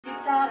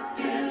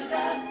gotta feel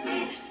the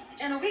heat,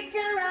 and we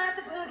can ride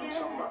the boogie.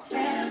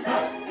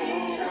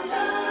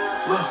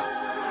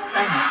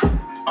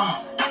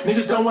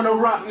 Niggas don't wanna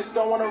rock.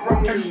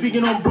 Catch you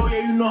speaking on bro,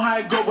 yeah, you know how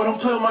it go, but don't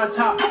play with my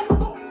top.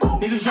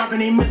 Niggas dropping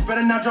they miss,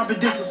 better not drop a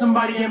diss or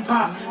somebody getting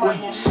pop.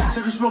 Wait,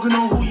 said you smoking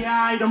on who, yeah,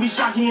 I don't be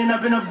shocked, he end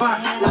up in a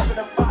box.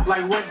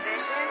 Like wait.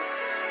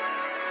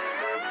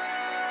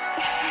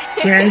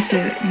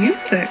 Grandson, you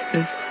fucked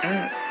this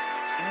up.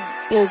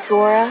 Yo,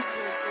 Zora.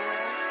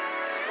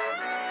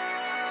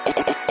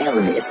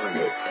 Elvis.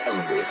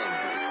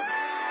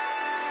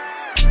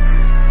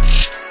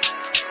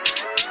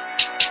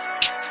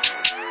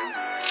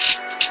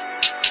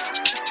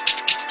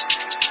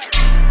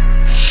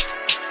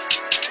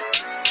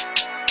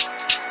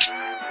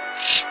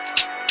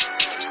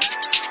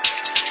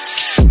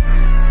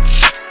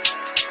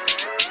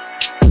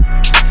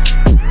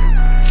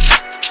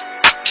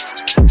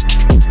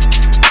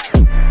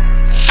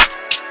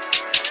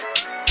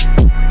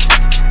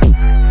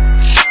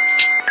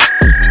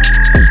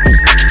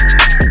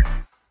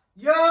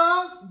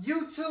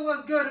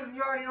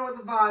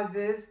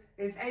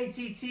 It's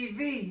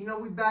ATTV. You know,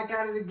 we back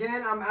at it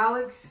again. I'm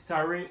Alex. It's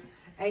Tyreek.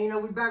 And you know,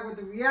 we back with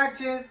the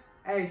reactions.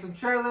 Hey, some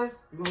trailers.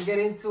 We're gonna get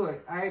into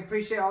it. I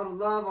appreciate all the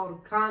love, all the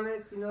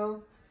comments, you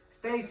know.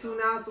 Stay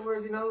tuned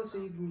afterwards, you know, so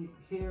you can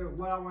hear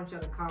what I want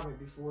y'all to comment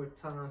before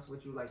telling us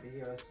what you like to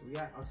hear us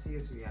react or see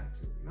us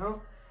react to, you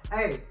know?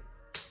 Hey,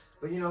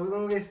 but you know, we're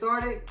gonna get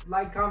started.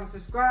 Like, comment,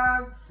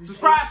 subscribe.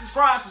 Subscribe.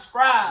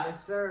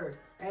 Yes, sir.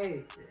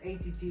 Hey,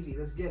 it's ATTV.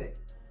 Let's get it.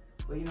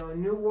 But you know,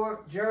 in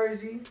Newark,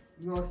 Jersey,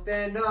 you gonna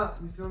stand up.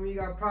 You feel me? You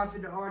got Proph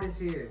the artist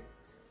here.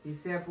 He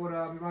sampled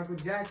Michael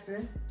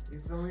Jackson. You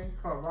feel me?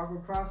 Called Rock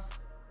with Proph.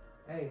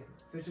 Hey,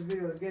 official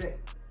video. Let's get it.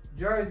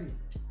 Jersey.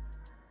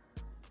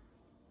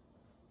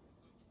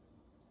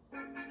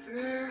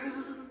 Girl,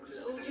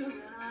 close your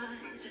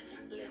eyes.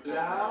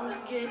 Let me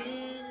get into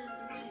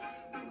you.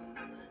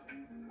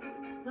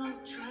 Don't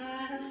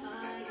try to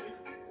fight it.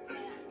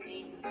 There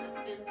ain't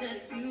nothing that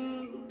you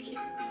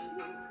can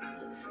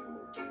do.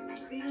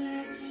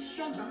 Relax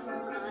your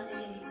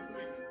mind.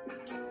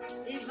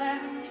 Stay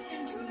back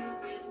and groove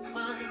with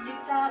mine. You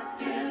gotta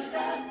feel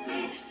the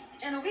heat,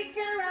 and we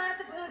can ride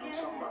the boogie.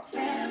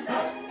 Stand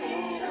up,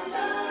 feel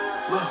the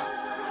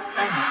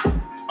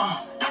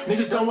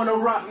Niggas don't wanna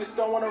rock.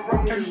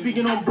 Catch you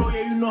speaking on bro,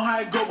 yeah, you know how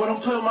it go, but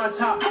don't play with my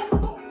top.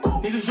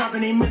 Niggas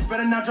dropping they miss,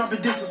 better not drop a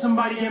diss or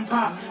somebody getting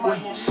pop. Wait,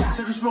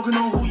 said you smoking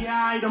on who, yeah,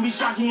 I don't be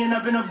shocked, he end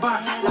up in a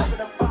box.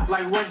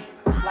 Like wait.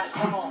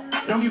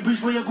 Don't get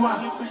breached where you go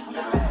out.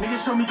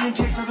 Niggas show me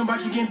 10K talking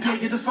about you getting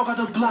paid, get the fuck out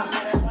the block.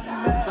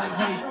 Like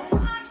wait,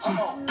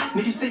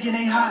 niggas thinking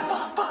they hot.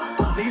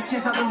 Niggas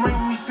can't stop the rain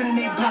when we spinning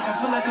they block. I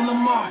feel like a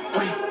Lamar.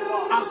 Wait,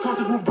 I was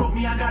comfortable, broke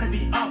me, I gotta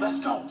be up.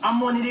 I'm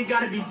on it, it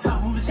gotta be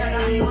tough. Moving check,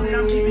 I be on it,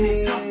 I'm keeping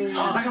it tough.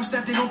 Like I'm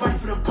Steph, they gon' bite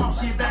for the pump.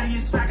 She a baddie,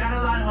 is fat, got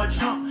a lot in her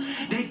trunk.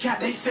 They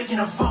cap, they faking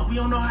a funk. We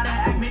don't know how to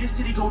act, made the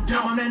city go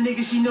dumb. I'm that nigga,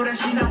 she know that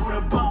she not with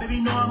a bump.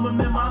 Baby, know I'm a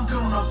member, I'm good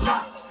on the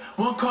block.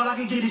 One call, I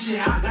can get this shit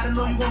hot. Gotta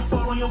know you gon'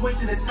 fall on your way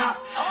to the top.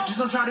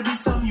 Just don't try to be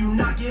something you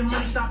not. Get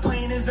money, stop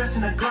playing, invest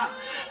in a Glock.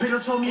 Pedro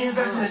told me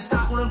invest in a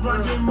stock. On the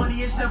grind, get money,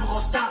 it's never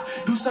gon' stop.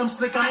 Do something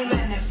slick, I ain't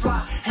letting it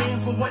fly.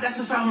 Hating for what, that's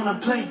a foul on a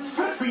plane.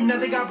 Free nut,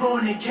 they got bro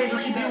in the cage.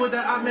 She be with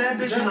that op, man,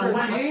 that bitch in the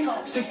way.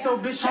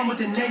 6'0" bitch, home with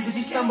the nays. If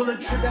he stumble a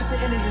trip, that's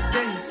the end of his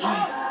days.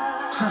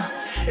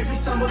 If he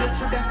stumble a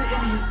trip, that's the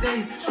end of his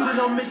days. Shooter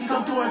don't miss, he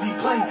come through every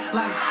play.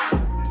 Like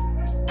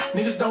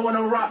niggas don't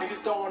wanna rock.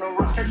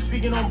 Catch you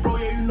speaking on bro,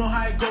 yeah, you know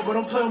how it go, but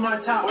don't play with my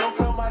top.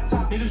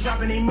 Niggas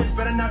dropping they miss,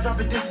 better not drop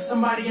a diss or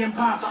somebody getting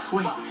pop.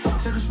 Wait,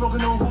 said you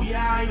smoking on who,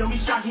 yeah, I don't be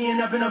shocked, he end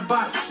up in a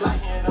box.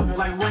 Like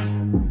wait,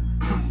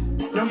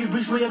 don't get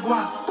breached where you go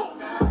out.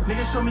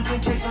 Niggas show me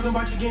 10K talking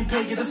about you getting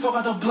paid, get the fuck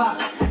out the block.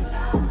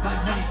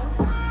 Like wait,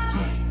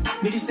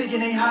 niggas thinking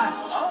they hot.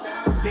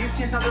 Niggas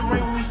can't stop the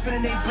rain when we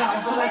spinning they block. I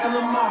feel like a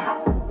Lamar.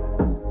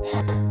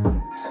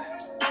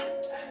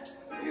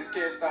 Niggas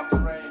can't stop the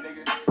rain,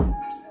 nigga.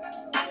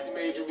 He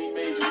made you, we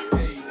made you, we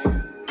paid, nigga.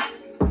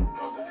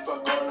 What the fuck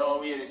going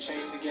on? We had to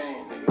change the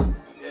game, nigga.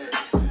 Yeah.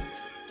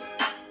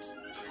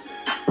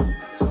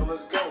 So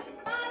let's go.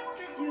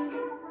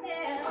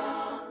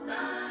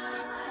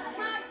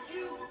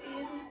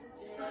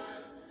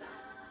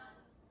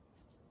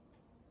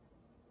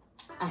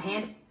 A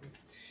hand.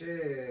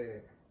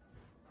 Shit.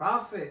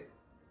 Prophet.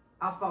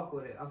 I fuck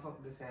with it. I fuck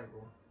with the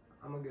sample.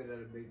 I'm gonna give that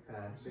a big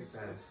pass. Big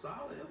pass. It's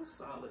solid. It was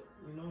solid.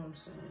 You know what I'm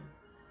saying?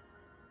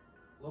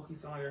 Low-key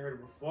sound like I heard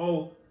it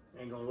before.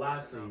 Ain't gonna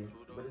lie to you,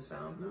 but it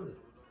sound good.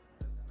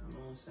 You know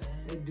what I'm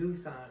saying? It do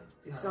sound.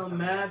 It sound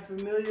mad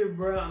familiar,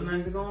 bro. I'm not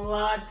even gonna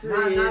lie to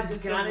you. Not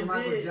just like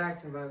Michael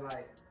Jackson, but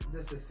like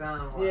just the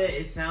sound. Yeah,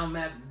 it sound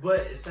mad,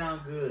 but it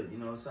sound good. You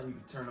know, something you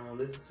can turn on and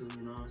listen to.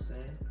 You know what I'm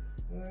saying?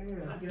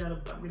 Yeah. I get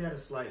out a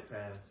slight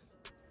pass.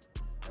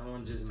 That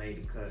one just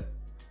made the cut.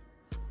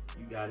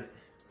 You got it.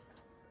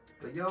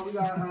 But yo, we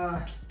got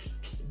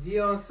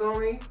Gion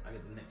Somi. I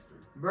get the next three.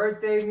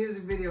 Birthday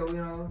music video, you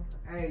know.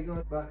 Hey, you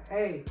know, but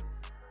hey,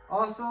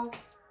 also,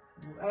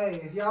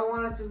 hey, if y'all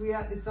want us to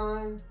react to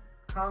something,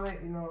 comment,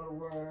 you know, the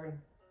word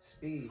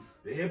speed.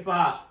 The hip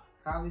hop.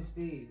 Comment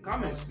speed.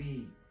 Comment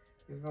speed.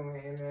 You feel me?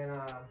 And then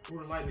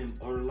or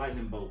the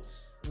lightning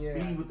bolts. Yeah.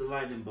 Speed with the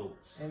lightning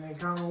bolts. And then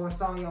comment what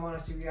song y'all want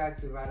us to react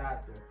to right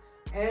after.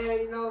 And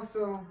you know,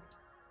 so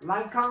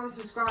like, comment,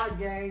 subscribe,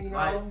 gang.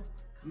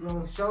 You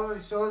know, show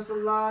us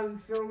some love. You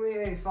feel me?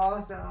 Hey, follow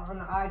us on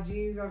the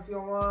IGs or if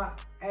you want.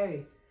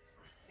 Hey,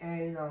 and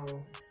you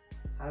know,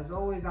 as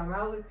always, I'm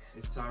Alex.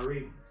 It's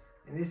Tyreek.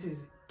 And this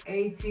is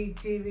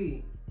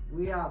ATTV.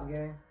 We out,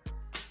 gang.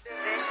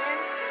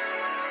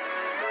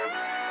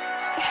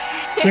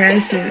 Yeah,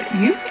 so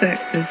you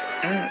fucked this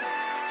up.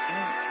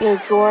 Yo,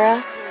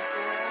 Zora.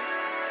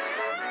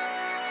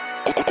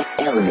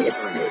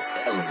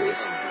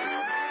 Elvis.